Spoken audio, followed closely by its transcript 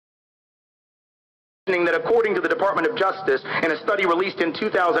that according to the Department of Justice, in a study released in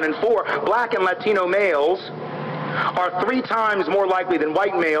 2004, black and Latino males are 3 times more likely than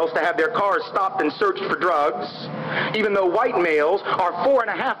white males to have their cars stopped and searched for drugs, even though white males are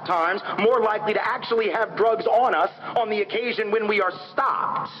 4.5 times more likely to actually have drugs on us on the occasion when we are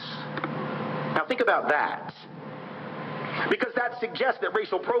stopped. Now think about that. Because that suggests that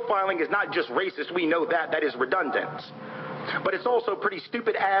racial profiling is not just racist. We know that. That is redundant. But it's also pretty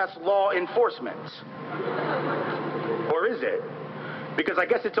stupid-ass law enforcement. Or is it? Because I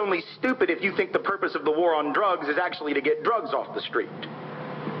guess it's only stupid if you think the purpose of the war on drugs is actually to get drugs off the street.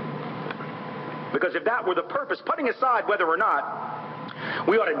 Because if that were the purpose, putting aside whether or not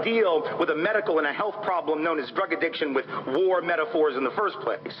we ought to deal with a medical and a health problem known as drug addiction with war metaphors in the first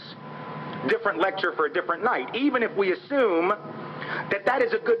place. Different lecture for a different night. Even if we assume that that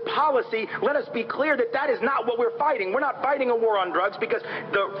is a good policy, let us be clear that that is not what we're fighting. We're not fighting a war on drugs because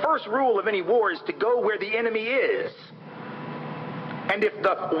the first rule of any war is to go where the enemy is. And if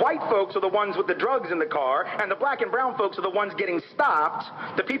the white folks are the ones with the drugs in the car and the black and brown folks are the ones getting stopped,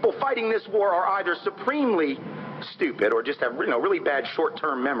 the people fighting this war are either supremely stupid or just have, really bad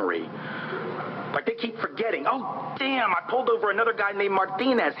short-term memory. Like they keep forgetting, oh, damn, I pulled over another guy named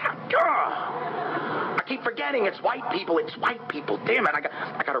Martinez. I keep forgetting it's white people. Damn it, I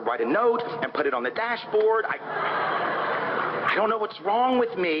got to write a note and put it on the dashboard. I don't know what's wrong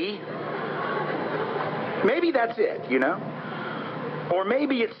with me. Maybe that's it, Or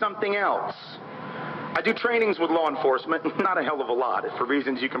maybe it's something else. I do trainings with law enforcement, not a hell of a lot, for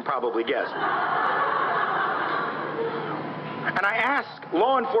reasons you can probably guess. And I ask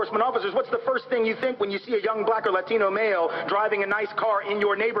law enforcement officers, what's the first thing you think when you see a young black or Latino male driving a nice car in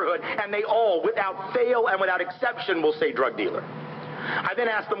your neighborhood? And they all, without fail and without exception, will say drug dealer. I then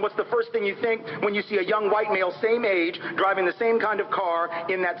ask them, what's the first thing you think when you see a young white male, same age, driving the same kind of car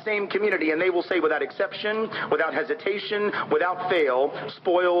in that same community? And they will say, without exception, without hesitation, without fail,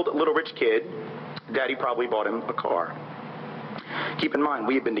 spoiled little rich kid, daddy probably bought him a car. Keep in mind,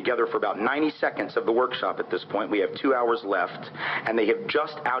 we have been together for about 90 seconds of the workshop at this point. We have 2 hours left, and they have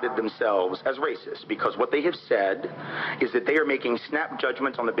just outed themselves as racist because what they have said is that they are making snap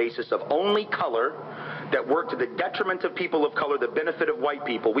judgments on the basis of only color that work to the detriment of people of color, the benefit of white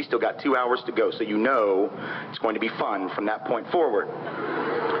people. We still got 2 hours to go, so it's going to be fun from that point forward.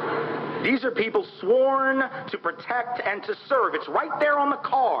 These are people sworn to protect and to serve. It's right there on the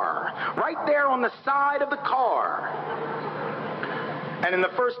car, right there on the side of the car. And in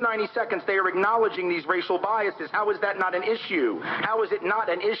the first 90 seconds, they are acknowledging these racial biases. How is that not an issue? How is it not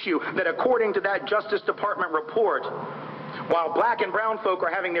an issue that according to that Justice Department report, while black and brown folk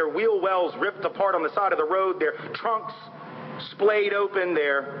are having their wheel wells ripped apart on the side of the road, their trunks splayed open,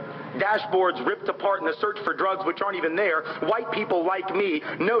 their dashboards ripped apart in the search for drugs which aren't even there, white people like me,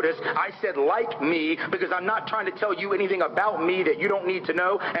 notice I said like me because I'm not trying to tell you anything about me that you don't need to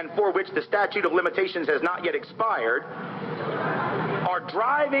know and for which the statute of limitations has not yet expired, are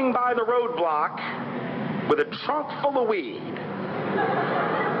driving by the roadblock with a trunk full of weed.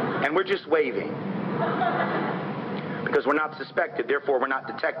 And we're just waving. Because we're not suspected, therefore we're not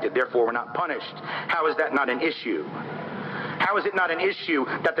detected, therefore we're not punished. How is that not an issue? How is it not an issue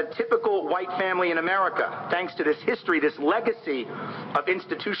that the typical white family in America, thanks to this history, this legacy of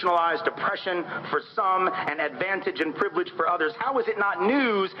institutionalized oppression for some and advantage and privilege for others, how is it not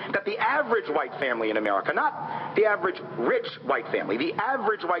news that the average white family in America, not the average rich white family, the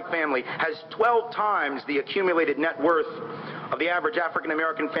average white family has 12 times the accumulated net worth of the average African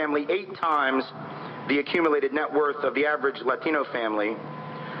American family, 8 times the accumulated net worth of the average Latino family,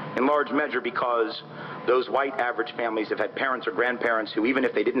 in large measure because those white average families have had parents or grandparents who, even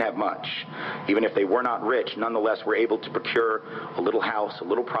if they didn't have much, even if they were not rich, nonetheless were able to procure a little house, a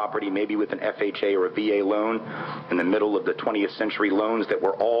little property, maybe with an FHA or a VA loan in the middle of the 20th century, loans that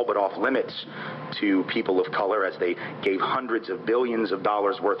were all but off limits to people of color as they gave hundreds of billions of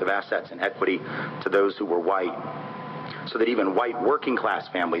dollars worth of assets and equity to those who were white. So that even white working class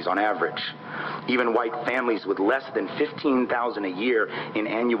families on average, even white families with less than $15,000 a year in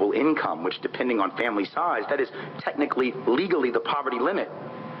annual income, which depending on family size, that is technically legally the poverty limit.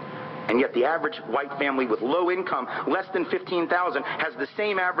 And yet the average white family with low income, less than $15,000, has the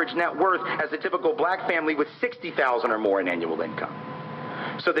same average net worth as the typical black family with $60,000 or more in annual income.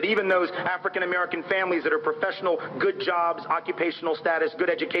 So that even those African American families that are professional, good jobs, occupational status, good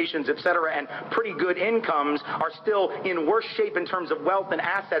educations, etc., and pretty good incomes are still in worse shape in terms of wealth and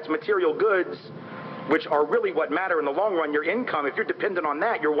assets, material goods, which are really what matter in the long run. Your income, if you're dependent on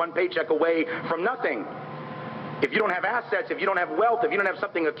that, you're one paycheck away from nothing. If you don't have assets, if you don't have wealth, if you don't have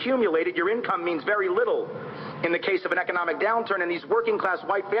something accumulated, your income means very little in the case of an economic downturn. And these working class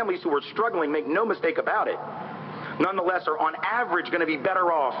white families who are struggling, make no mistake about it, nonetheless are on average going to be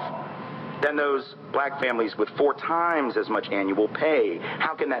better off than those black families with 4 times as much annual pay.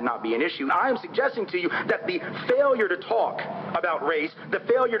 How can that not be an issue? I am suggesting to you that the failure to talk about race, the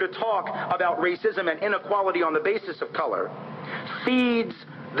failure to talk about racism and inequality on the basis of color, feeds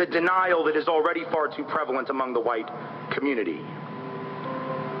the denial that is already far too prevalent among the white community.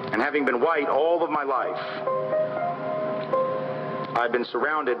 And having been white all of my life, I've been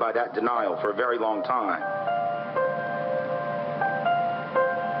surrounded by that denial for a very long time.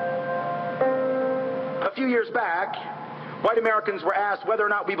 A few years back, white Americans were asked whether or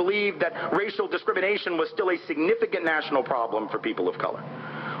not we believed that racial discrimination was still a significant national problem for people of color,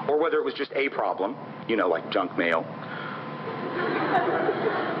 or whether it was just a problem, you know, like junk mail.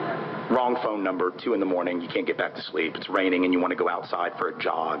 Wrong phone number, 2 in the morning, you can't get back to sleep, it's raining and you want to go outside for a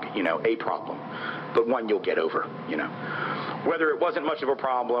jog, you know, a problem. But one you'll get over, you know. Whether it wasn't much of a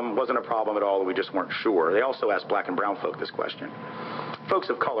problem, wasn't a problem at all, we just weren't sure. They also asked black and brown folk this question. Folks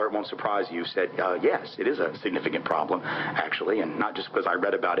of color, it won't surprise you, said, yes, it is a significant problem, actually, and not just because I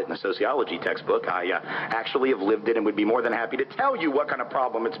read about it in a sociology textbook. I actually have lived it and would be more than happy to tell you what kind of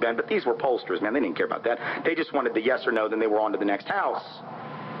problem it's been, but these were pollsters, man, they didn't care about that. They just wanted the yes or no, then they were on to the next house.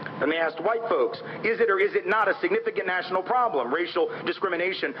 And they asked white folks, is it or is it not a significant national problem, racial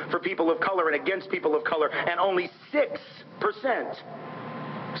discrimination for people of color and against people of color? And only 6%,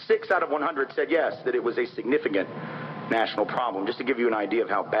 6 out of 100 said yes, that it was a significant national problem. Just to give you an idea of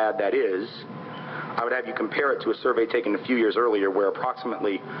how bad that is, I would have you compare it to a survey taken a few years earlier where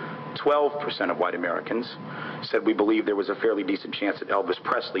approximately 12% of white Americans said we believe there was a fairly decent chance that Elvis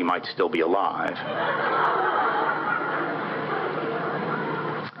Presley might still be alive.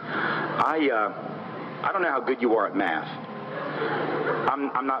 I don't know how good you are at math.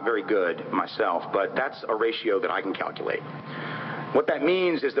 I'm not very good myself, but that's a ratio that I can calculate. What that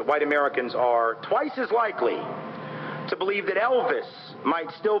means is that white Americans are twice as likely to believe that Elvis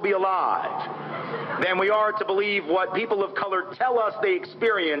might still be alive than we are to believe what people of color tell us they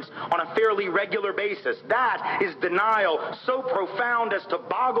experience on a fairly regular basis. That is denial so profound as to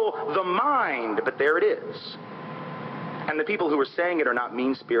boggle the mind, but there it is. And the people who are saying it are not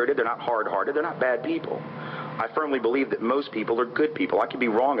mean-spirited, they're not hard-hearted, they're not bad people. I firmly believe that most people are good people. I could be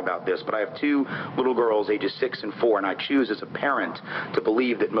wrong about this, but I have 2 little girls, ages 6 and 4, and I choose as a parent to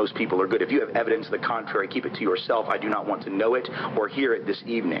believe that most people are good. If you have evidence to the contrary, keep it to yourself. I do not want to know it or hear it this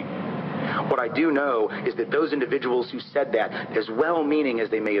evening. What I do know is that those individuals who said that, as well-meaning as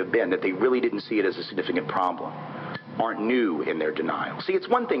they may have been, that they really didn't see it as a significant problem, aren't new in their denial. See, it's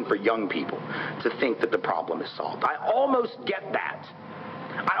one thing for young people to think that the problem is solved. I almost get that.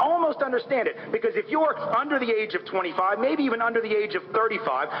 I almost understand it, because if you're under the age of 25, maybe even under the age of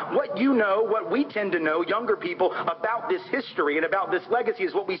 35, what you know, what we tend to know, younger people, about this history and about this legacy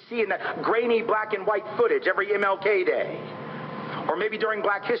is what we see in that grainy black and white footage every MLK Day, or maybe during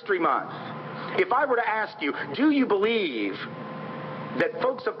Black History Month. If I were to ask you, do you believe that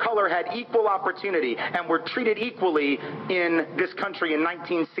folks of color had equal opportunity and were treated equally in this country in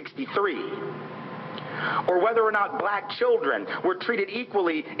 1963? Or whether or not black children were treated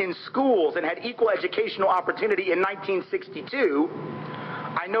equally in schools and had equal educational opportunity in 1962,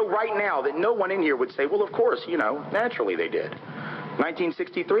 I know right now that no one in here would say, well, of course, you know, naturally they did.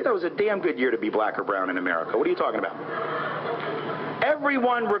 1963, that was a damn good year to be black or brown in America. What are you talking about?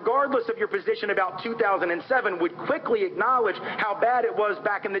 Everyone, regardless of your position about 2007, would quickly acknowledge how bad it was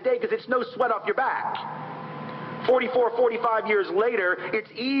back in the day, because it's no sweat off your back. 44, 45 years later, it's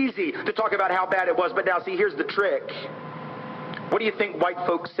easy to talk about how bad it was, but now, see, here's the trick. What do you think white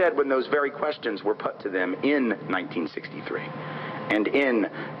folks said when those very questions were put to them in 1963 and in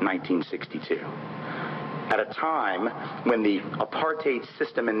 1962? At a time when the apartheid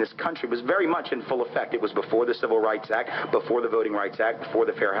system in this country was very much in full effect. It was before the Civil Rights Act, before the Voting Rights Act, before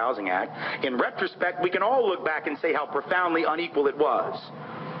the Fair Housing Act. In retrospect, we can all look back and say how profoundly unequal it was.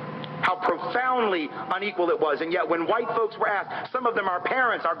 How profoundly unequal it was. And yet when white folks were asked, some of them our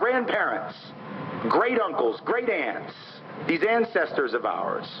parents, our grandparents, great uncles, great aunts, these ancestors of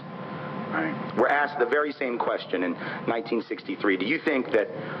ours, right, were asked the very same question in 1963. Do you think that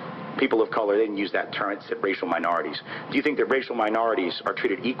people of color, they didn't use that term, it said racial minorities. Do you think that racial minorities are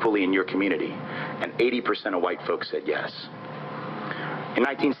treated equally in your community? And 80% of white folks said yes. In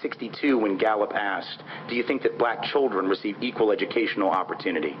 1962, when Gallup asked, do you think that black children receive equal educational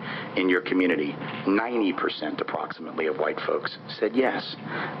opportunity in your community? 90% approximately of white folks said yes.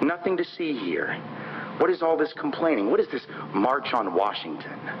 Nothing to see here. What is all this complaining? What is this March on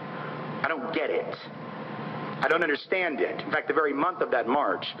Washington? I don't get it. I don't understand it. In fact, the very month of that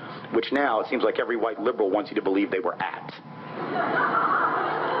march, which now it seems like every white liberal wants you to believe they were at.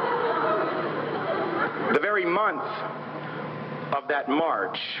 The very month of that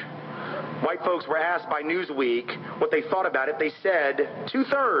march, white folks were asked by Newsweek what they thought about it. They said,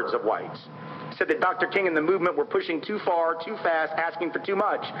 2/3 of whites said that Dr. King and the movement were pushing too far, too fast, asking for too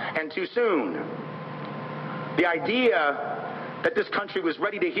much, and too soon. The idea that this country was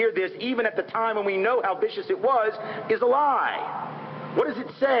ready to hear this, even at the time when we know how vicious it was, is a lie. What does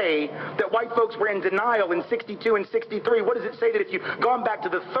it say that white folks were in denial in 62 and 63? What does it say that if you've gone back to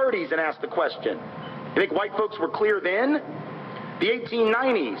the 30s and asked the question? You think white folks were clear then? The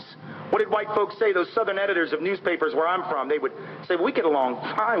 1890s. What did white folks say? Those southern editors of newspapers where I'm from, they would say, well, we get along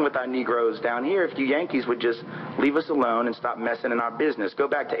fine with our Negroes down here if you Yankees would just leave us alone and stop messing in our business. Go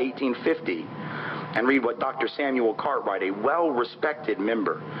back to 1850 and read what Dr. Samuel Cartwright, a well-respected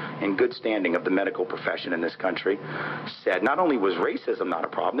member in good standing of the medical profession in this country, said. Not only was racism not a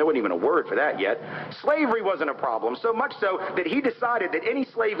problem, there wasn't even a word for that yet, slavery wasn't a problem, so much so that he decided that any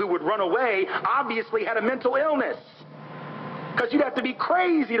slave who would run away obviously had a mental illness. Because you'd have to be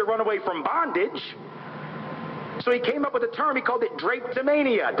crazy to run away from bondage. So he came up with a term, he called it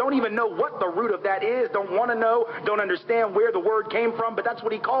drapetomania. Don't even know what the root of that is, don't want to know, don't understand where the word came from, but that's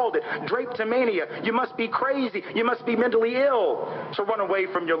what he called it, drapetomania. You must be crazy, you must be mentally ill to run away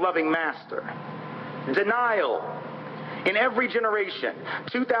from your loving master. Denial. In every generation,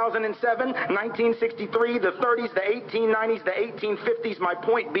 2007, 1963, the 30s, the 1890s, the 1850s, my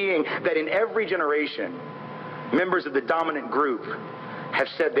point being that in every generation, members of the dominant group have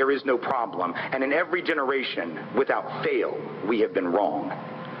said there is no problem. And in every generation, without fail, we have been wrong.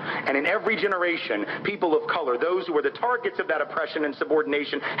 And in every generation, people of color, those who are the targets of that oppression and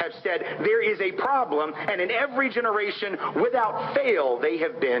subordination, have said there is a problem. And in every generation, without fail, they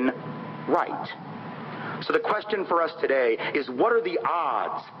have been right. So the question for us today is, what are the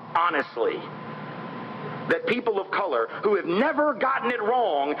odds, honestly, that people of color who have never gotten it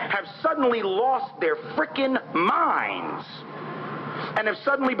wrong have suddenly lost their frickin' minds and have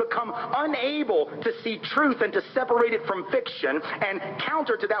suddenly become unable to see truth and to separate it from fiction? And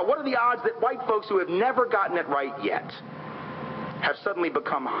counter to that, what are the odds that white folks who have never gotten it right yet have suddenly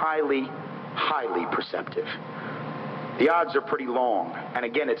become highly, highly perceptive? The odds are pretty long. And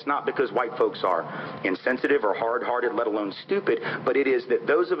again, it's not because white folks are insensitive or hard-hearted, let alone stupid, but it is that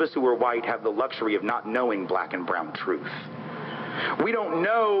those of us who are white have the luxury of not knowing black and brown truth. We don't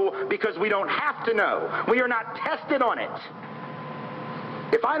know because we don't have to know. We are not tested on it.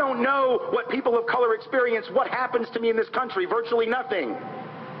 If I don't know what people of color experience, what happens to me in this country? Virtually nothing.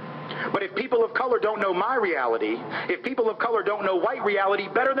 But if people of color don't know my reality, if people of color don't know white reality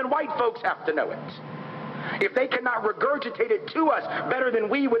better than white folks have to know it, if they cannot regurgitate it to us better than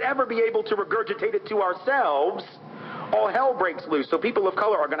we would ever be able to regurgitate it to ourselves, all hell breaks loose. So people of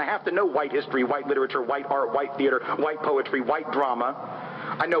color are going to have to know white history, white literature, white art, white theater, white poetry, white drama.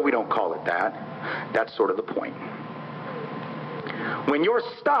 I know we don't call it that. That's sort of the point. When your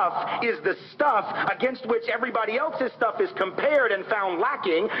stuff is the stuff against which everybody else's stuff is compared and found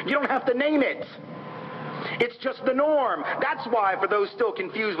lacking, you don't have to name it. It's just the norm. That's why, for those still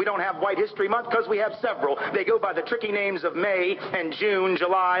confused, we don't have White History Month, because we have several. They go by the tricky names of May and June,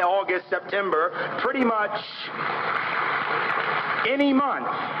 July, August, September. Pretty much any month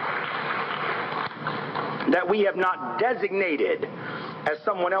that we have not designated as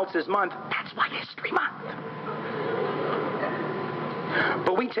someone else's month, that's White History Month.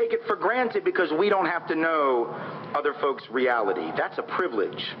 But we take it for granted because we don't have to know other folks' reality. That's a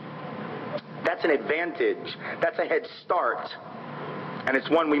privilege. That's an advantage. That's a head start. And it's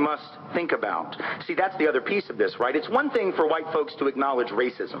one we must think about. See, that's the other piece of this, right? It's one thing for white folks to acknowledge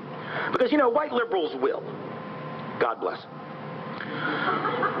racism. Because, you know, white liberals will. God bless them.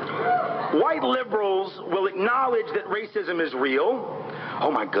 White liberals will acknowledge that racism is real.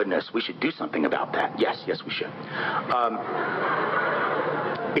 Oh, my goodness, we should do something about that. Yes, we should.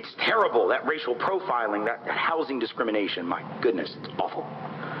 It's terrible, that racial profiling, that housing discrimination. My goodness, it's awful.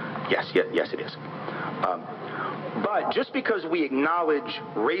 Yes, it is. But just because we acknowledge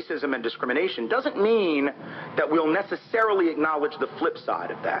racism and discrimination doesn't mean that we'll necessarily acknowledge the flip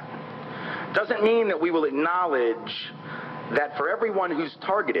side of that. Doesn't mean that we will acknowledge that for everyone who's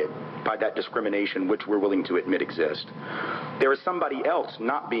targeted by that discrimination, which we're willing to admit exists, there is somebody else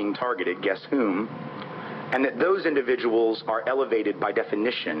not being targeted, guess whom, and that those individuals are elevated by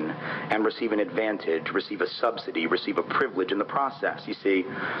definition and receive an advantage, receive a subsidy, receive a privilege in the process. You see,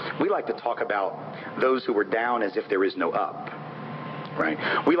 we like to talk about those who are down as if there is no up, Right?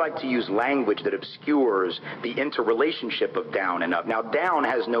 We like to use language that obscures the interrelationship of down and up. Now, down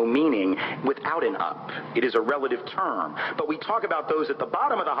has no meaning without an up. It is a relative term. But we talk about those at the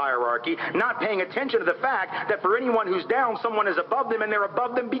bottom of the hierarchy, not paying attention to the fact that for anyone who's down, someone is above them, and they're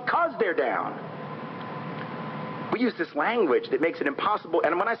above them because they're down. We use this language that makes it impossible.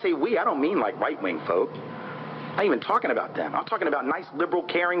 And when I say we, I don't mean like right-wing folk. I'm not even talking about them. I'm talking about nice, liberal,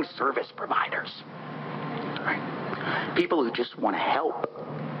 caring service providers. Right? People who just want to help.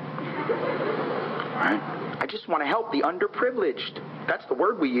 Right? I just want to help the underprivileged. That's the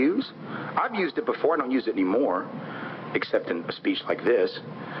word we use. I've used it before. I don't use it anymore, except in a speech like this.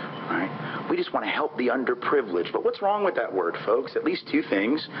 Right? We just want to help the underprivileged. But what's wrong with that word, folks? At least two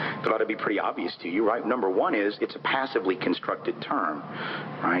things that ought to be pretty obvious to you, right? Number one is it's a passively constructed term,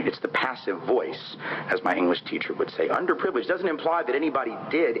 right? It's the passive voice, as my English teacher would say. Underprivileged doesn't imply that anybody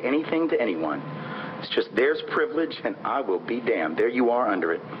did anything to anyone. It's just there's privilege and I will be damned. There you are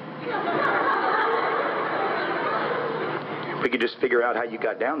under it. If we could just figure out how you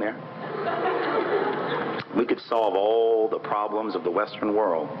got down there, we could solve all the problems of the Western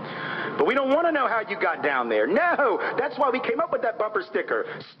world. But we don't want to know how you got down there. No, that's why we came up with that bumper sticker.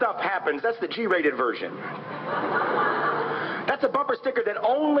 Stuff happens. That's the G-rated version. That's a bumper sticker that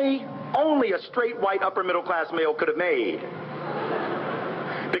only a straight white upper middle class male could have made.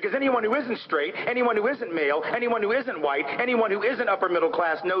 Because anyone who isn't straight, anyone who isn't male, anyone who isn't white, anyone who isn't upper middle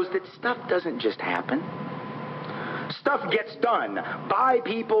class knows that stuff doesn't just happen. Stuff gets done by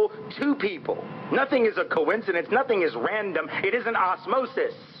people to people. Nothing is a coincidence. Nothing is random. It isn't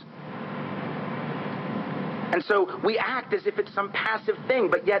osmosis. And so we act as if it's some passive thing,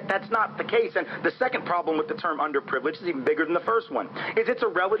 but yet that's not the case. And the second problem with the term underprivileged is even bigger than the first one, is it's a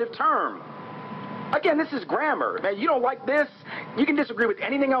relative term. Again, this is grammar. Man, you don't like this, you can disagree with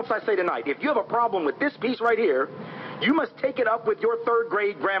anything else I say tonight. If you have a problem with this piece right here, you must take it up with your third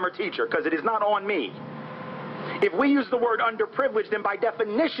grade grammar teacher, because it is not on me. If we use the word underprivileged, then by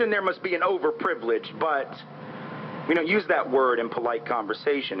definition there must be an overprivileged, but we don't use that word in polite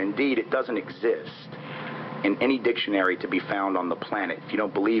conversation. Indeed, it doesn't exist in any dictionary to be found on the planet. If you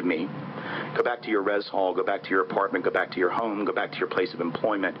don't believe me, go back to your res hall, go back to your apartment, go back to your home, go back to your place of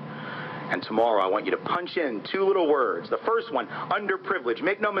employment. And tomorrow I want you to punch in two little words. The first one, underprivileged.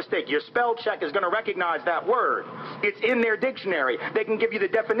 Make no mistake, your spell check is going to recognize that word. It's in their dictionary. They can give you the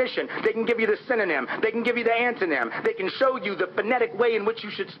definition. They can give you the synonym. They can give you the antonym. They can show you the phonetic way in which you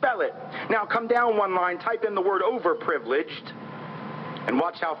should spell it. Now come down one line, type in the word overprivileged, and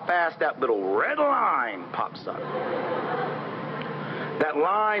watch how fast that little red line pops up. That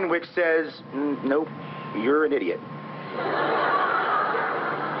line which says, nope, you're an idiot.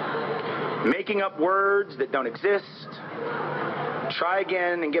 Making up words that don't exist. Try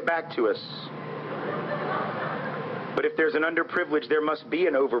again and get back to us. But if there's an underprivileged, there must be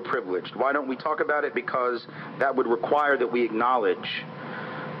an overprivileged. Why don't we talk about it? Because that would require that we acknowledge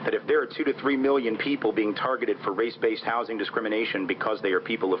that if there are 2 to 3 million people being targeted for race-based housing discrimination because they are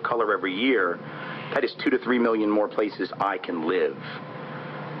people of color every year, that is 2 to 3 million more places I can live.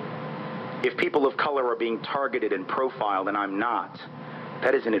 If people of color are being targeted and profiled and I'm not,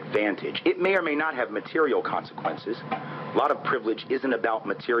 that is an advantage. It may or may not have material consequences. A lot of privilege isn't about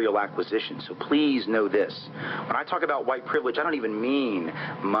material acquisition, so please know this. When I talk about white privilege, I don't even mean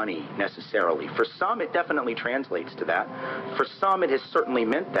money necessarily. For some, it definitely translates to that. For some, it has certainly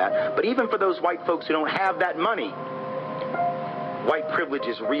meant that. But even for those white folks who don't have that money, white privilege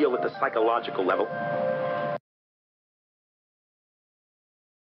is real at the psychological level.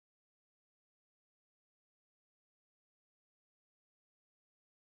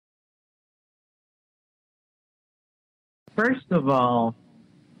 First of all,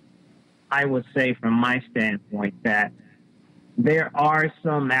 I would say from my standpoint that there are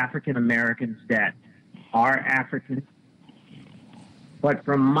some African Americans that are African, but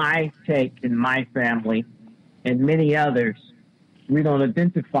from my take in my family and many others, we don't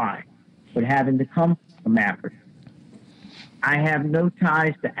identify with having to come from Africa. I have no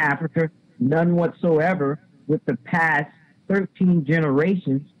ties to Africa, none whatsoever, with the past 13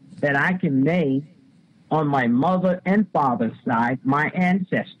 generations that I can name on my mother and father's side, my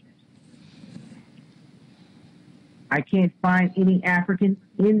ancestors. I can't find any African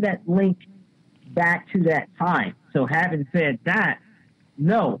in that link back to that time. So having said that,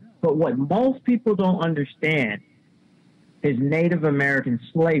 no. But what most people don't understand is Native American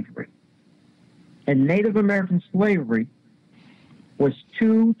slavery. And Native American slavery was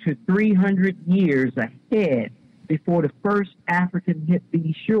 200 to 300 years ahead before the first African hit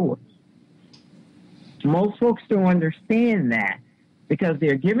these shores. Most folks don't understand that because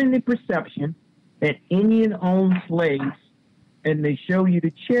they're given the perception that Indian-owned slaves and they show you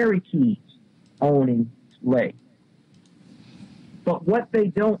the Cherokees owning slaves. But what they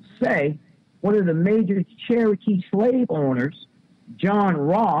don't say, one of the major Cherokee slave owners, John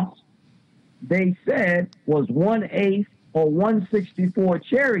Ross, they said was 1/8 or 1/64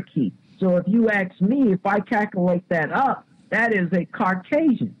 Cherokee. So if you ask me, if I calculate that up, that is a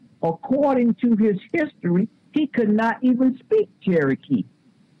Caucasian. According to his history, he could not even speak Cherokee.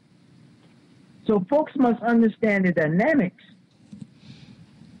 So folks must understand the dynamics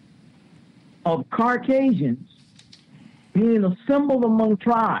of Caucasians being assembled among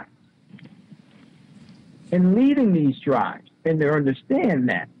tribes and leading these tribes, and they understand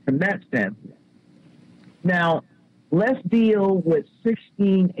that from that standpoint. Now, let's deal with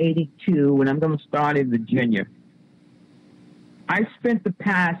 1682, and I'm going to start in Virginia. I spent the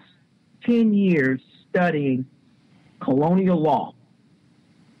past 10 years studying colonial law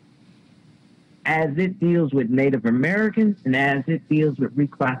as it deals with Native Americans and as it deals with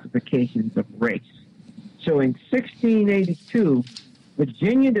reclassifications of race. So in 1682,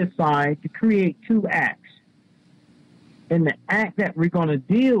 Virginia decided to create two acts. In the act that we're going to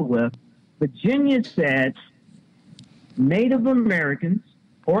deal with, Virginia said Native Americans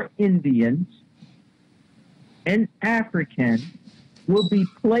or Indians and Africans will be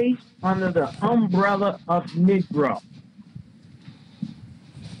placed under the umbrella of Negro.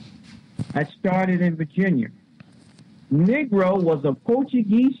 I started in Virginia. Negro was a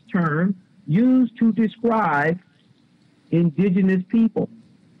Portuguese term used to describe indigenous people.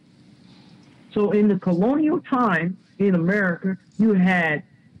 So in the colonial time in America, you had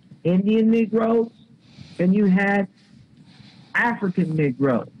Indian Negroes and you had African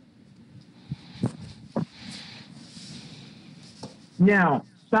Negroes. Now,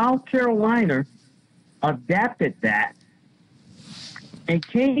 South Carolina adapted that and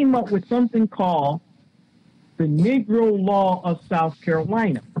came up with something called the Negro Law of South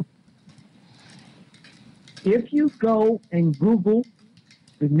Carolina. If you go and Google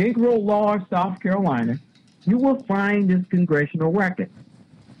the Negro Law of South Carolina, you will find this congressional record.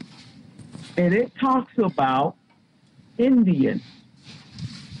 And it talks about Indians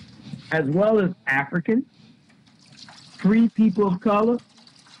as well as Africans, free people of color,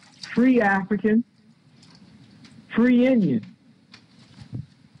 free Africans, free Indians.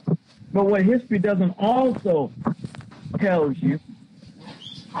 But what history doesn't also tell you,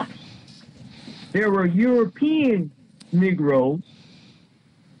 there were European Negroes,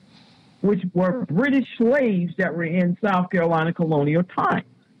 which were British slaves that were in South Carolina colonial time.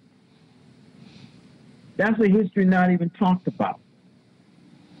 That's a history not even talked about.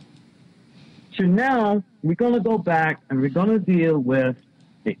 So now we're going to go back and we're going to deal with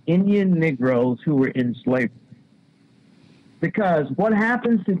the Indian Negroes who were in slavery. Because what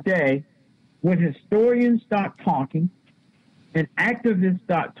happens today when historians start talking and activists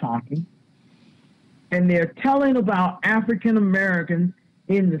start talking, and they're telling about African Americans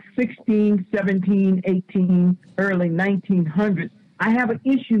in the 16, 17, 18, early 1900s, I have an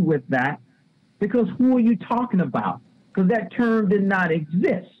issue with that because who are you talking about? Because that term did not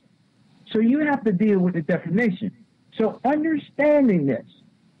exist. So you have to deal with the definition. So understanding this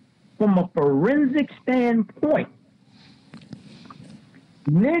from a forensic standpoint,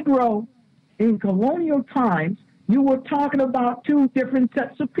 Negro in colonial times, you were talking about two different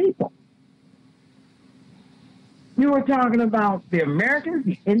sets of people. You were talking about the Americans,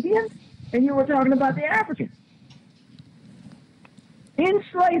 the Indians, and you were talking about the Africans in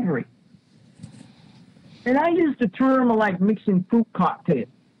slavery. And I use the term like mixing fruit cocktails.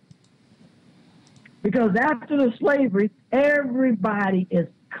 Because after the slavery, everybody is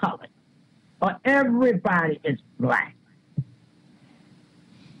colored, or everybody is black.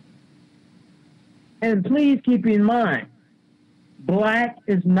 And please keep in mind, black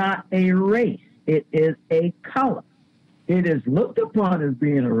is not a race. It is a color. It is looked upon as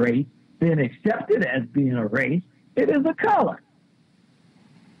being a race, then accepted as being a race. It is a color.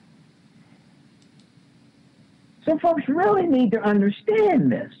 So folks really need to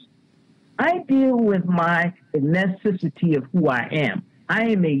understand this. I deal with my ethnicity of who I am. I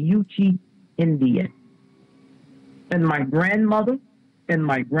am a Yuchi Indian. And my grandmother and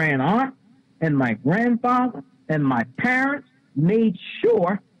my grandaunt and my grandfather and my parents made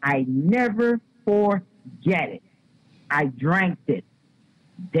sure I never forget it. I drank it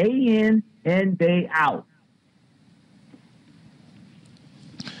day in and day out.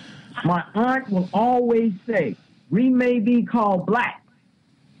 My aunt will always say, we may be called black,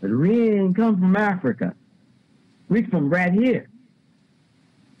 but we didn't come from Africa. We from right here.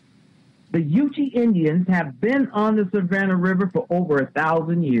 The Yuchi Indians have been on the Savannah River for over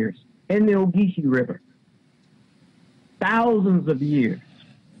 1,000 years, and the Ogeechee River. thousands of years.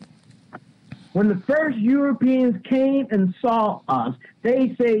 When the first Europeans came and saw us,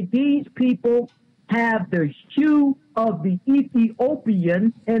 they say these people have the hue of the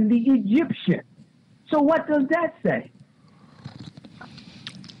Ethiopian and the Egyptian. So what does that say?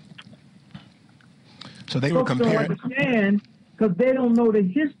 So they were comparing. Folks don't understand because they don't know the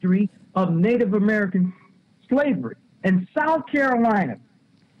history of Native American slavery. And South Carolina,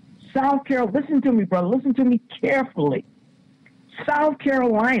 listen to me, brother, listen to me carefully. South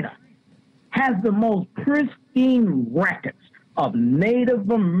Carolina has the most pristine records of Native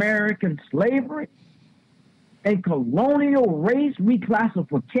American slavery and colonial race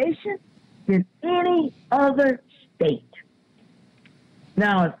reclassification than any other state.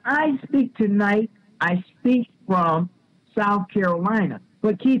 Now, as I speak tonight, I speak from South Carolina,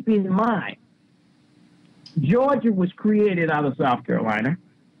 but keep in mind, Georgia was created out of South Carolina,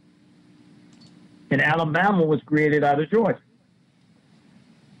 and Alabama was created out of Georgia.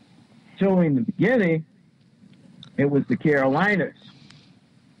 So in the beginning, it was the Carolinas.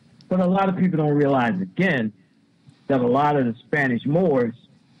 But a lot of people don't realize, again, that a lot of the Spanish Moors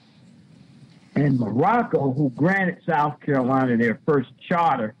and Morocco, who granted South Carolina their first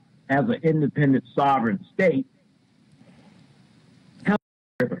charter as an independent sovereign state,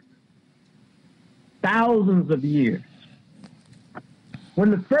 thousands of years.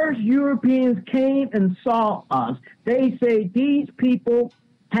 When the first Europeans came and saw us, they say these people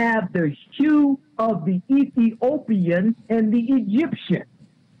have the hue of the Ethiopian and the Egyptian.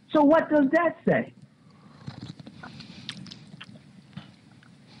 So what does that say?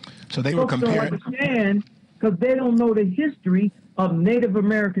 So they were comparing. Folks don't understand because they don't know the history of Native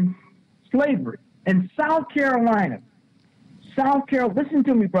American slavery. And South Carolina, listen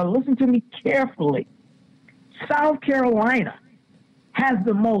to me, brother, listen to me carefully. South Carolina has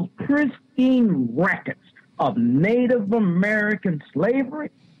the most pristine records of Native American slavery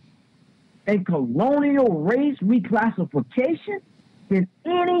and colonial race reclassification than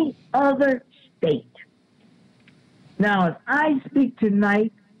any other state. Now, as I speak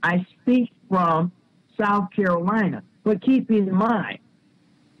tonight, I speak from South Carolina, but keep in mind,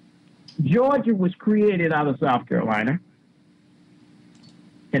 Georgia was created out of South Carolina,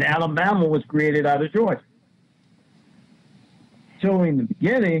 and Alabama was created out of Georgia. So in the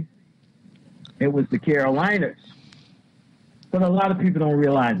beginning, it was the Carolinas. But a lot of people don't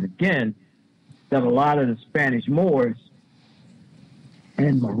realize, again, that a lot of the Spanish Moors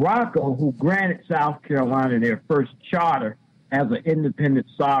and Morocco, who granted South Carolina their first charter as an independent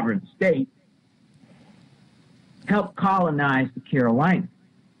sovereign state, helped colonize the Carolinas.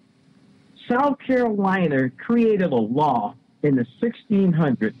 South Carolina created a law in the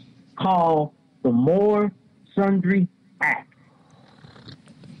 1600s called the Moor Sundry Act.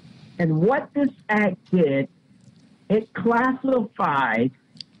 And what this act did, it classified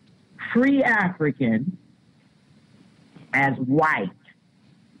free African as white.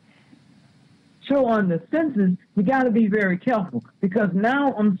 So on the census, you got to be very careful because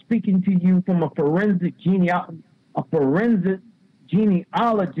now I'm speaking to you from a forensic genealogist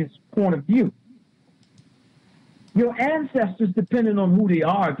point of view. Your ancestors, depending on who they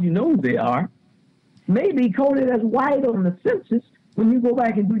are, if you know who they are, may be coded as white on the census when you go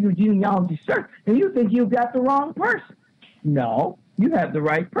back and do your genealogy search, and you think you've got the wrong person. No, you have the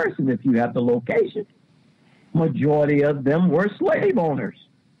right person if you have the location. Majority of them were slave owners.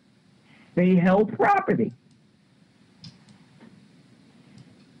 They held property.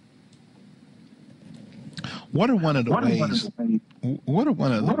 What are one of the ways,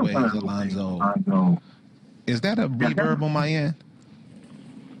 Alonzo? Is that a reverb on my end?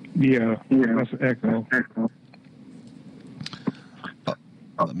 Yeah, that's an echo.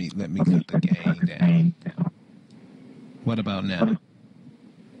 Let me cut the gain down. What about now?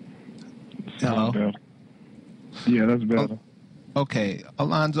 Hello? Yeah, that's better. Okay,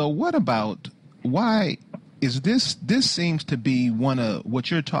 Alonzo, why is this seems to be one of what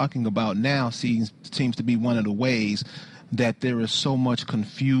you're talking about now seems to be one of the ways that there is so much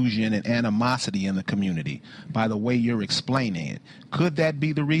confusion and animosity in the community by the way you're explaining it. Could that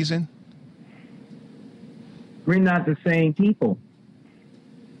be the reason? We're not the same people.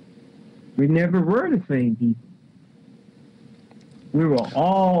 We never were the same people. We were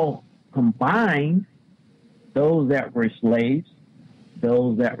all combined, those that were slaves,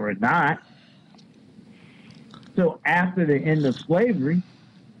 those that were not. So after the end of slavery,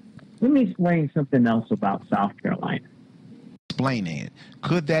 let me explain something else about South Carolina. Explaining it.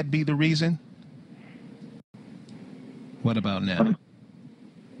 Could that be the reason? What about now?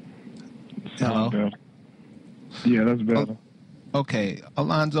 Hello? Yeah, that's better. Okay,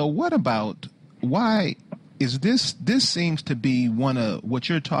 Alonzo, why is this seems to be one of what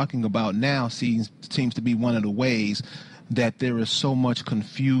you're talking about now seems to be one of the ways that there is so much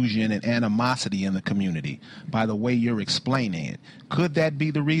confusion and animosity in the community by the way you're explaining it. Could that be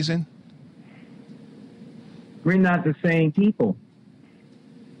the reason? We're not the same people.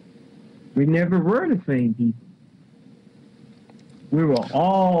 We never were the same people. We were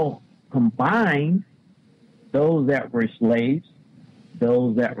all combined, those that were slaves,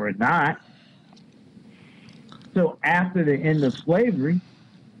 those that were not. So after the end of slavery,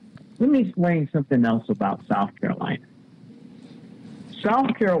 let me explain something else about South Carolina.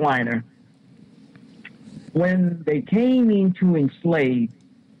 South Carolina, when they came in to enslave,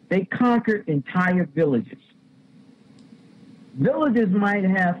 they conquered entire villages. Villages might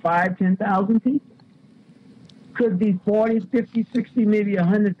have 5,000, 10,000 people. Could be 40, 50, 60, maybe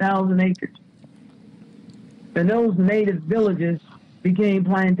 100,000 acres. And those native villages became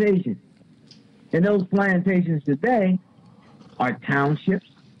plantations. And those plantations today are townships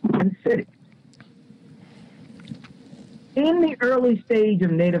and cities. In the early stage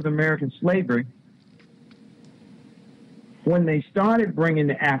of Native American slavery, when they started bringing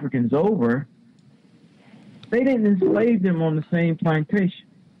the Africans over, they didn't enslave them on the same plantation.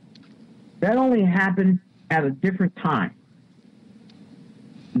 That only happened at a different time.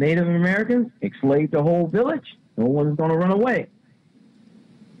 Native Americans enslaved the whole village. No one's going to run away.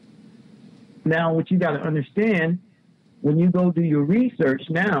 Now, what you got to understand, when you go do your research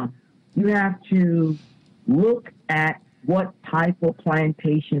now, you have to look at what type of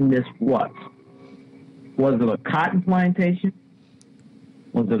plantation this was. Was it a cotton plantation?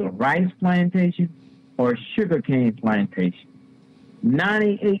 Was it a rice plantation? Or a sugarcane plantation?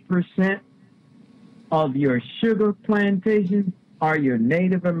 98% of your sugar plantations are your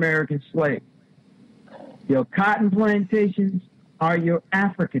Native American slaves. Your cotton plantations are your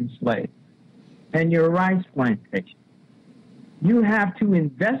African slaves. And your rice plantation. You have to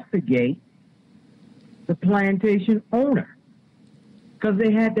investigate the plantation owner because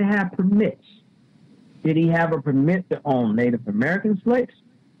they had to have permits. Did he have a permit to own Native American slaves?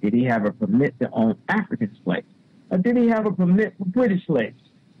 Did he have a permit to own African slaves? Or did he have a permit for British slaves,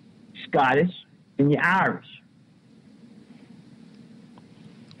 Scottish, and your Irish?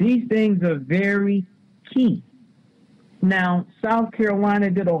 These things are very key. Now, South Carolina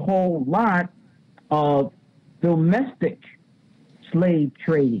did a whole lot of domestic slave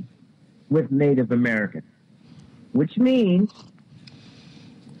trading with Native Americans, which means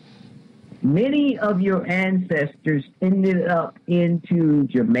many of your ancestors ended up into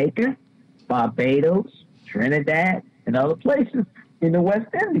Jamaica, Barbados, Trinidad, and other places in the West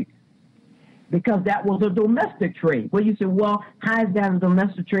Indies because that was a domestic trade. Well, you say, well, how is that a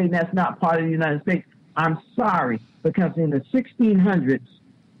domestic trade and that's not part of the United States? I'm sorry, because in the 1600s,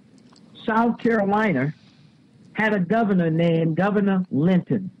 South Carolina had a governor named Governor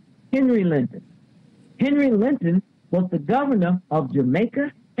Linton, Henry Linton. Henry Linton was the governor of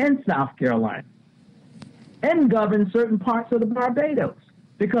Jamaica and South Carolina and governed certain parts of the Barbados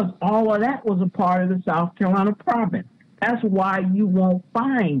because all of that was a part of the South Carolina province. That's why you won't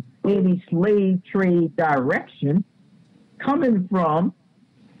find any slave trade direction coming from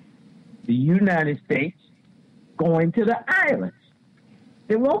the United States going to the islands.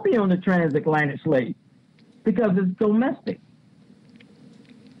 It won't be on the transatlantic slave because it's domestic.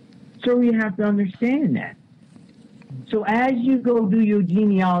 So you have to understand that. So as you go do your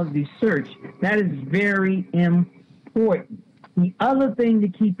genealogy search, that is very important. The other thing to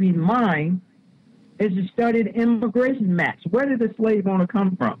keep in mind is to study the immigration maps. Where did the slave owner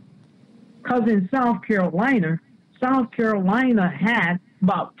come from? Because in South Carolina had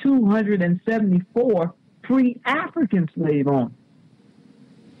about 274 pre-African slave owners.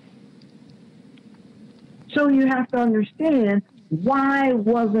 So you have to understand, why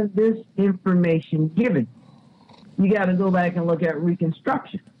wasn't this information given? You got to go back and look at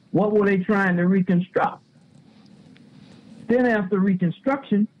Reconstruction. What were they trying to reconstruct? Then after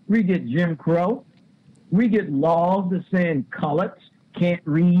Reconstruction, we get Jim Crow. We get laws that saying coloreds can't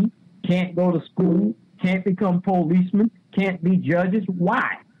read, can't go to school, can't become policemen, can't be judges.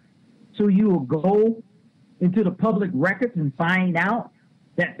 Why? So you will go into the public records and find out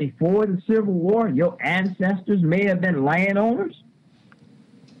that before the Civil War, your ancestors may have been landowners.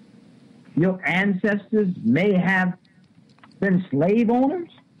 Your ancestors may have been slave owners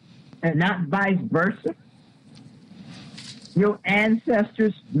and not vice versa. Your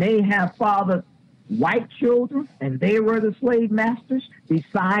ancestors may have fathered white children and they were the slave masters,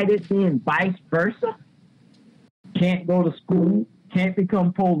 beside it being vice versa. Can't go to school, can't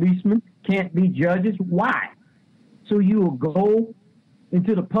become policemen, can't be judges. Why? So you will go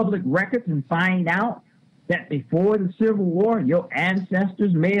into the public records and find out that before the Civil War, your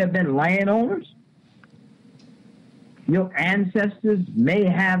ancestors may have been landowners? Your ancestors may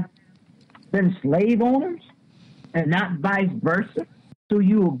have been slave owners and not vice versa? So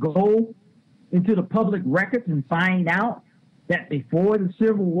you will go into the public records and find out that before the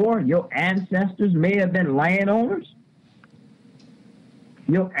Civil War, your ancestors may have been landowners?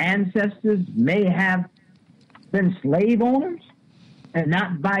 Your ancestors may have been slave owners and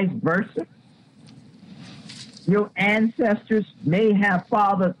not vice versa? Your ancestors may have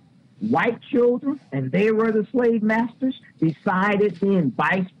fathered white children and they were the slave masters, besides it being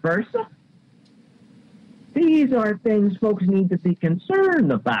vice versa? These are things folks need to be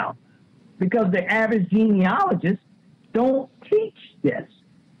concerned about because the average genealogist don't teach this.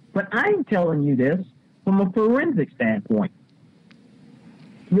 But I'm telling you this from a forensic standpoint.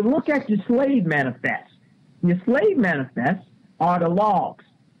 You look at your slave manifest. Your slave manifests are the logs.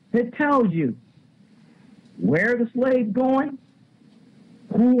 It tells you where the slave's going,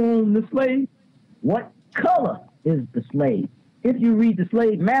 who owned the slave, what color is the slave. If you read the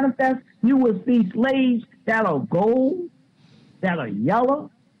slave manifest, you will see slaves that are gold, that are yellow,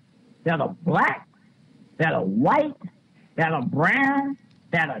 that are black, that are white, that are brown,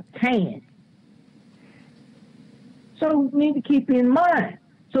 that are tan. So you need to keep in mind.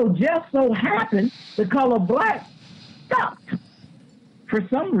 So just so happened the color black stopped for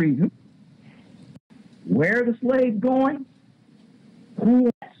some reason. Where the slave going? Who?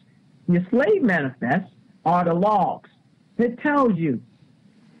 Your slave manifests are the logs. It tells you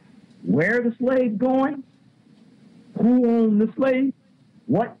where the slave going, who owned the slave,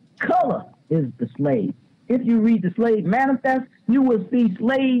 what color is the slave. If you read the slave manifest, you will see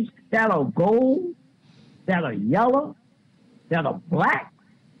slaves that are gold, that are yellow, that are black,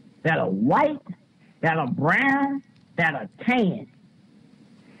 that are white, that are brown, that are tan.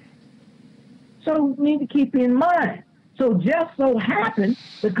 So you need to keep in mind. So just so happened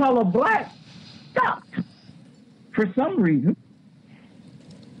the color black stopped for some reason.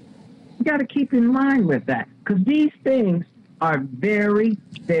 You got to keep in mind with that because these things are very,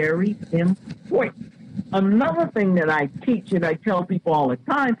 very important. Another thing that I teach and I tell people all the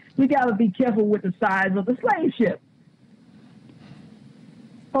time, you got to be careful with the size of the slave ship.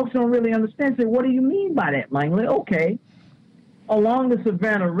 Folks don't really understand. Say, what do you mean by that, Langley? Okay, along the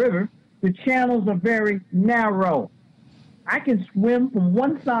Savannah River, the channels are very narrow. I can swim from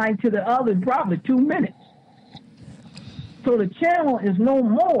one side to the other in probably 2 minutes. So the channel is no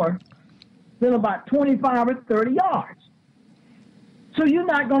more than about 25 or 30 yards. So you're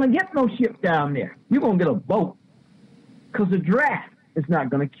not going to get no ship down there. You're going to get a boat because the draft is not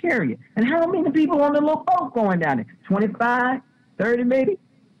going to carry it. And how many people on the little boat going down there? 25, 30 maybe?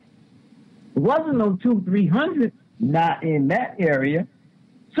 It wasn't no 200, 300, not in that area.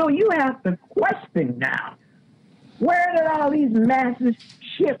 So you have to question now, where did all these massive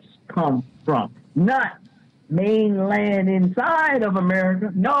ships come from? Not mainland inside of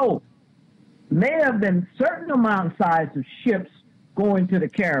America. No. May have been certain amount of size of ships going to the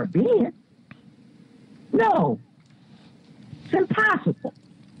Caribbean. No. It's impossible.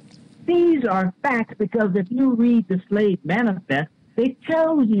 These are facts because if you read the slave manifest, it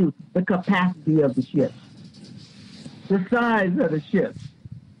tells you the capacity of the ships, the size of the ships.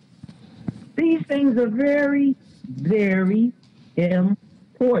 These things are very, very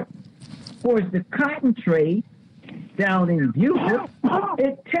important. Of course, the cotton trade down in Beaufort,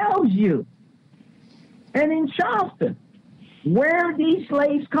 it tells you. And in Charleston, where are these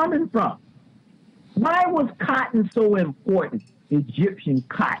slaves coming from? Why was cotton so important, Egyptian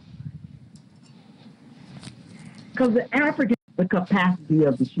cotton? Because the African, the capacity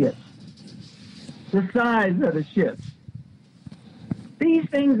of the ships, the size of the ships. These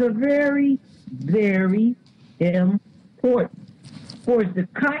things are very, very important. Of course, the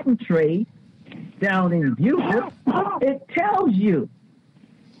cotton trade down in Beaufort, it tells you.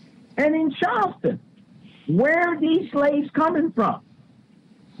 And in Charleston, where are these slaves coming from?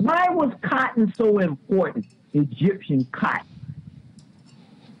 Why was cotton so important, Egyptian cotton?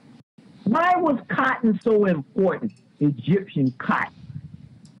 Why was cotton so important, Egyptian cotton?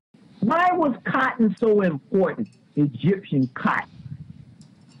 Why was cotton so important, Egyptian cotton?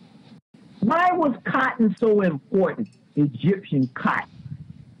 Why was cotton so important, Egyptian cotton?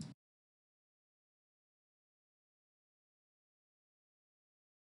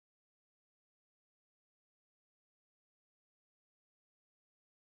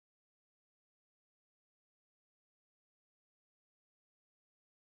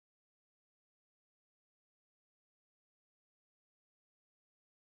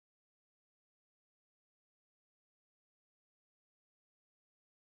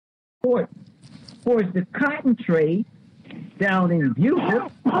 Important. For the cotton trade down in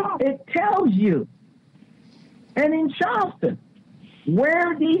Buford, it tells you. And in Charleston, where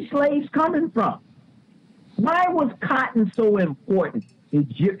are these slaves coming from? Why was cotton so important,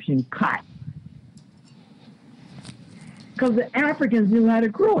 Egyptian cotton? Because the Africans knew how to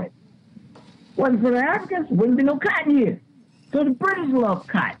grow it. Wasn't for the Africans, wouldn't be no cotton here. So the British loved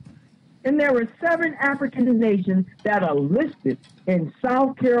cotton. And there were 7 African nations that are listed in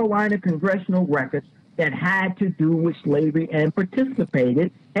South Carolina congressional records that had to do with slavery and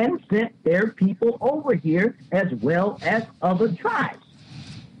participated and sent their people over here as well as other tribes.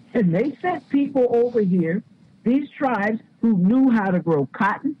 And they sent people over here, these tribes who knew how to grow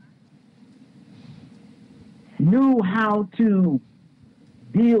cotton, knew how to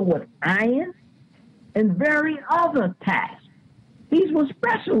deal with iron, and very other tasks. These were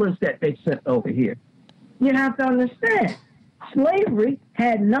specialists that they sent over here. You have to understand, slavery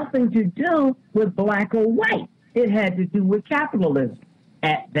had nothing to do with black or white. It had to do with capitalism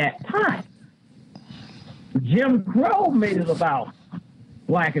at that time. Jim Crow made it about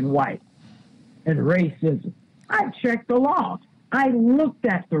black and white and racism. I checked the laws. I looked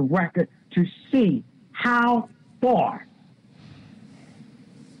at the record to see how far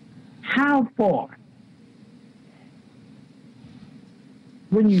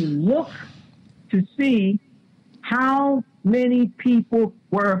when you look to see how many people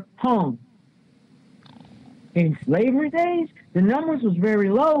were hung. In slavery days, the numbers was very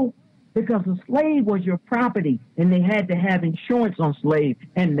low because the slave was your property and they had to have insurance on slave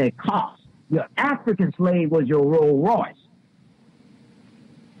and their cost. Your African slave was your Rolls Royce.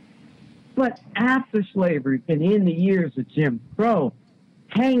 But after slavery and in the years of Jim Crow,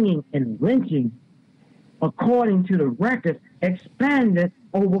 hanging and lynching, according to the records, expanded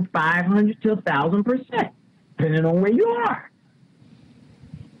over 500 to 1,000%, depending on where you are.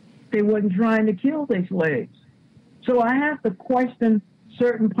 They wasn't trying to kill their slaves. So I have to question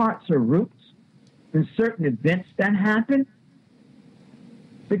certain parts of roots and certain events that happened,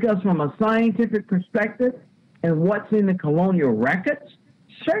 because from a scientific perspective and what's in the colonial records,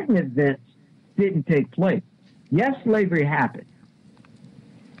 certain events didn't take place. Yes, slavery happened.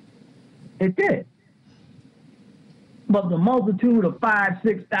 It did. But the multitude of 5,000,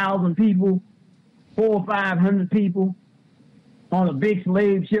 6,000 people, 400 or 500 people on a big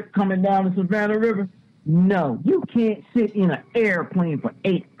slave ship coming down the Savannah River, no, you can't sit in an airplane for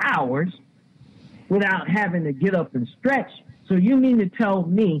 8 hours without having to get up and stretch. So you mean to tell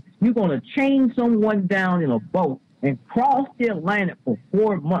me you're going to chain someone down in a boat and cross the Atlantic for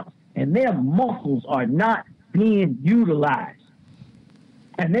 4 months and their muscles are not being utilized?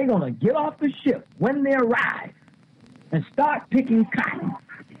 And they're going to get off the ship when they arrive and start picking cotton.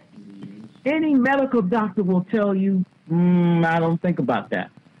 Any medical doctor will tell you, I don't think about that.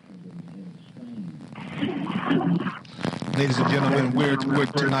 Ladies and gentlemen, we're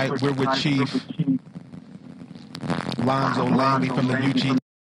tonight we're with Chief Lonzo Langley from the UG.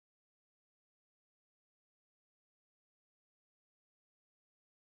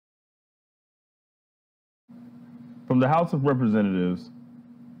 From the House of Representatives,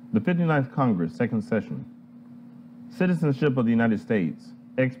 the 59th Congress, second session. Citizenship of the United States,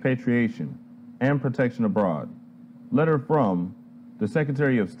 expatriation, and protection abroad. Letter from the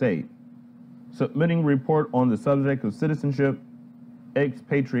Secretary of State, submitting report on the subject of citizenship,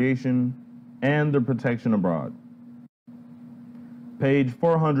 expatriation, and the protection abroad. Page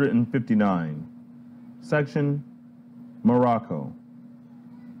 459, section Morocco.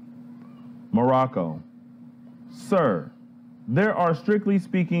 Morocco. Sir, there are strictly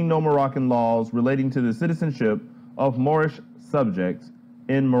speaking no Moroccan laws relating to the citizenship of Moorish subjects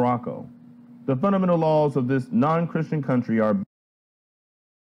in Morocco. The fundamental laws of this non-Christian country are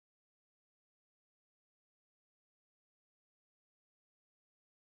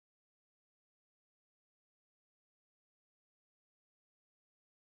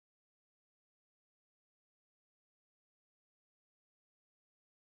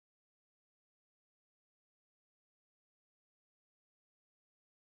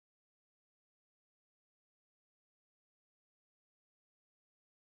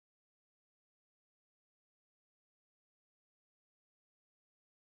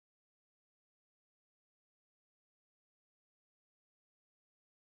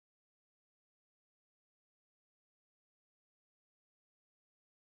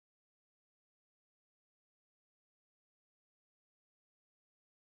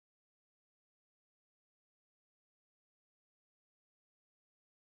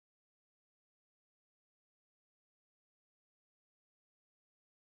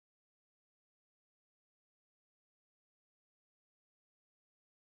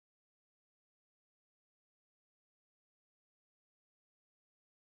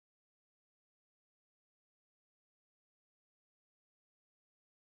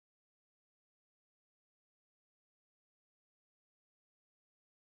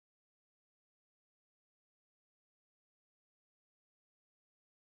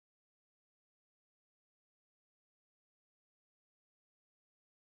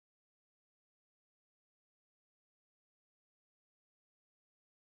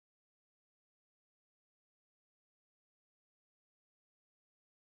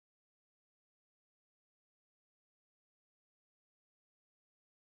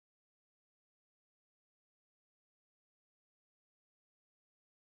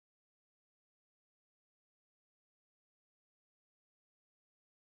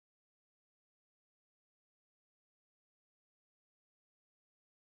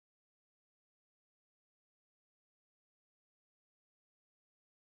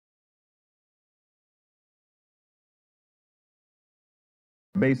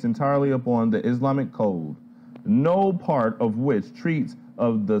based entirely upon the Islamic code, no part of which treats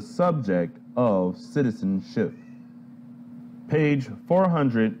of the subject of citizenship. Page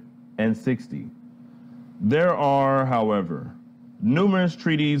 460. There are, however, numerous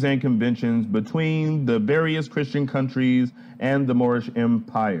treaties and conventions between the various Christian countries and the Moorish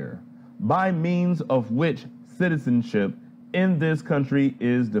Empire, by means of which citizenship in this country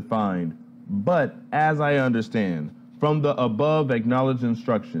is defined. But as I understand from the above acknowledged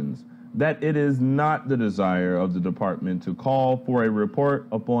instructions that it is not the desire of the department to call for a report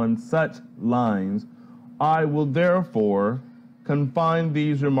upon such lines, I will therefore confine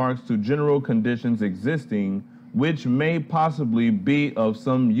these remarks to general conditions existing which may possibly be of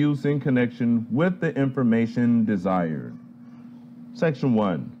some use in connection with the information desired. Section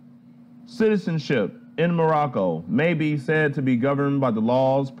 1. Citizenship in Morocco may be said to be governed by the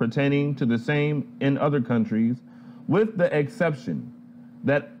laws pertaining to the same in other countries, with the exception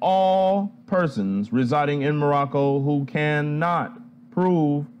that all persons residing in Morocco who cannot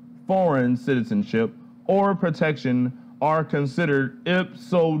prove foreign citizenship or protection are considered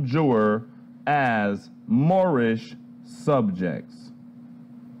ipso jure as Moorish subjects.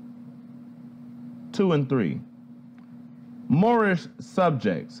 2 and 3. Moorish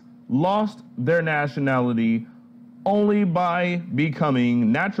subjects lost their nationality only by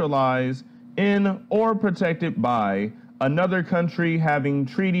becoming naturalized in or protected by another country having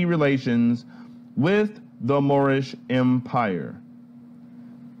treaty relations with the Moorish Empire.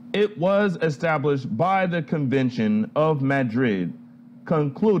 It was established by the Convention of Madrid,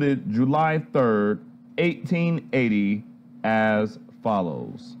 concluded July 3rd, 1880, as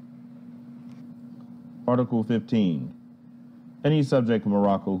follows. Article 15. Any subject of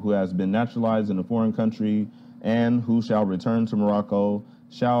Morocco who has been naturalized in a foreign country and who shall return to Morocco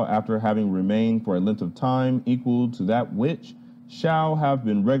shall, after having remained for a length of time equal to that which shall have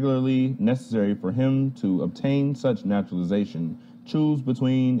been regularly necessary for him to obtain such naturalization, choose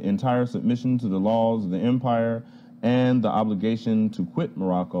between entire submission to the laws of the empire and the obligation to quit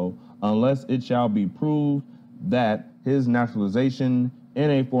Morocco, unless it shall be proved that his naturalization in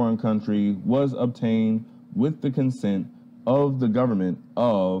a foreign country was obtained with the consent of the government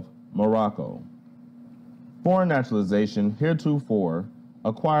of Morocco. Foreign naturalization heretofore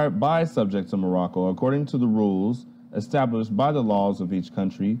acquired by subjects of Morocco according to the rules established by the laws of each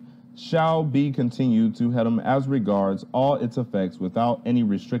country shall be continued to them as regards all its effects without any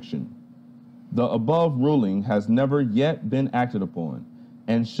restriction. The above ruling has never yet been acted upon,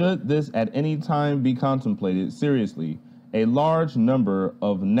 and should this at any time be contemplated seriously, a large number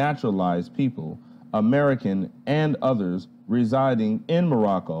of naturalized people, American and others, residing in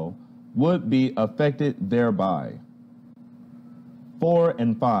Morocco would be affected thereby. 4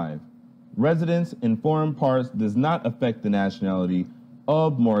 and 5. Residence in foreign parts does not affect the nationality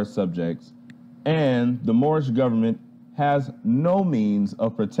of Moorish subjects, and the Moorish government has no means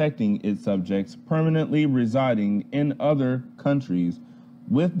of protecting its subjects permanently residing in other countries,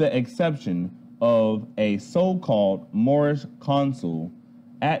 with the exception of a so-called Moorish consul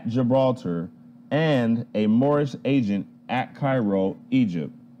at Gibraltar and a Moorish agent at Cairo,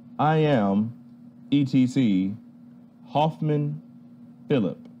 Egypt. I am, etc., Hoffman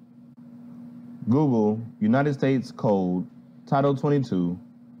Philip. Google United States Code, Title 22,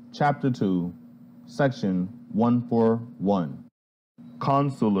 Chapter 2, Section 141.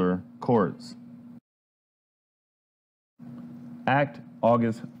 Consular Courts. Act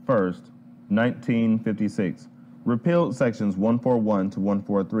August 1st, 1956. Repealed Sections 141 to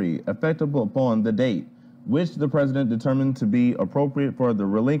 143, effective upon the date which the President determined to be appropriate for the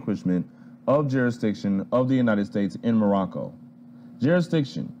relinquishment of jurisdiction of the United States in Morocco.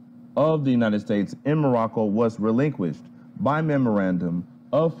 Jurisdiction of the United States in Morocco was relinquished by memorandum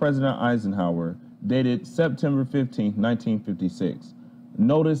of President Eisenhower dated September 15, 1956.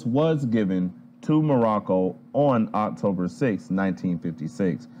 Notice was given to Morocco on October 6,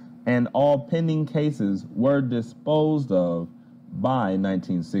 1956, and all pending cases were disposed of by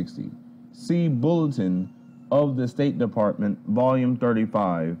 1960. See Bulletin of the State Department, Volume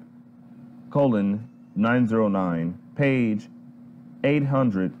 35, colon 909, page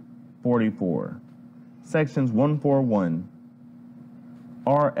 844. Sections 141,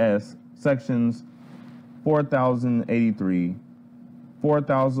 RS, Sections 4083,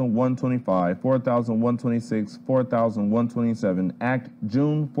 4125, 4126, 4127, Act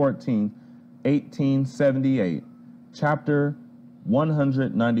June 14, 1878, Chapter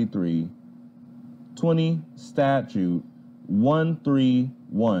 193, 20 Statute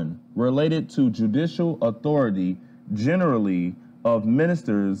 131, related to judicial authority generally of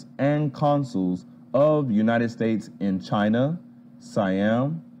ministers and consuls of United States in China,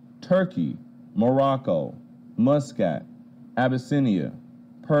 Siam, Turkey, Morocco, Muscat, Abyssinia,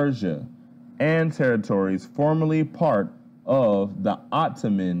 Persia, and territories formerly part of the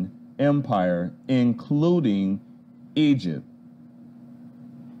Ottoman Empire, including Egypt.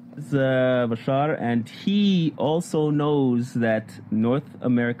 Bashar, and he also knows that North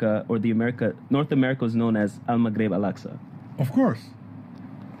America, or North America, is known as Al-Maghreb Al-Aqsa. Of course,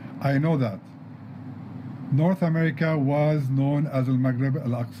 I know that. North America was known as Al-Maghreb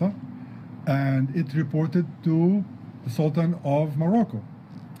Al-Aqsa, and it reported to the Sultan of Morocco.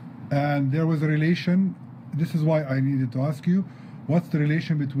 And there was a relation. This is why I needed to ask you, what's the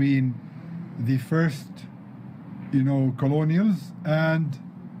relation between the first, colonials and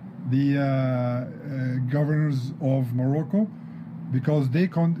the governors of Morocco, because they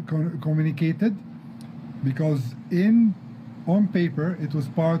communicated, because on paper it was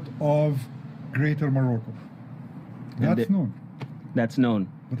part of Greater Morocco. That's known. That's known.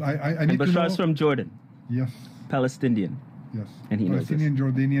 But I need to know. Bashar's from Jordan. Yes. Palestinian. Yes. And he knows Palestinian,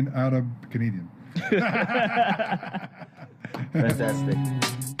 Jordanian, Arab, Canadian. Fantastic.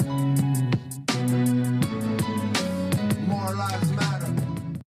 More lives matter.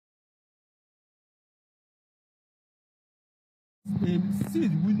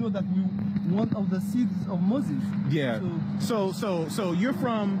 Seed, we know that we one of the seeds of Moses. Yeah. So you're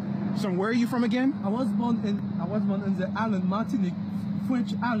from where are you from again? I was born in the island Martinique,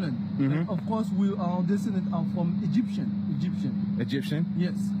 French island. Mm-hmm. And of course, we are descended from Egyptian. Egyptian?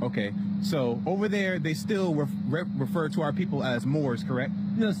 Yes. Okay. So over there, they still refer to our people as Moors, correct?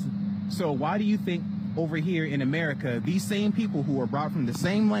 Yes. So why do you think over here in America, these same people who are brought from the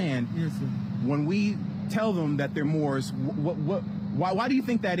same land, yes, sir, when we tell them that they're Moors, why do you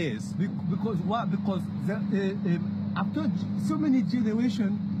think that is? Because what? Because after so many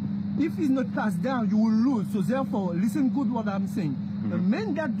generations, if it's not passed down, you will lose. So therefore, listen good what I'm saying. Mm-hmm. A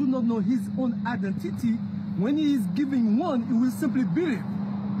man that do not know his own identity, when he is giving one, he will simply believe.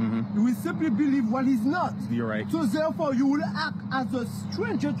 Mm-hmm. He will simply believe what he's not. You're right. So therefore, you will act as a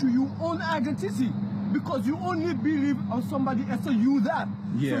stranger to your own identity, because you only believe on somebody else, so you that.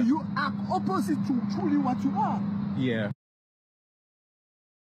 Yeah. So you act opposite to truly what you are. Yeah.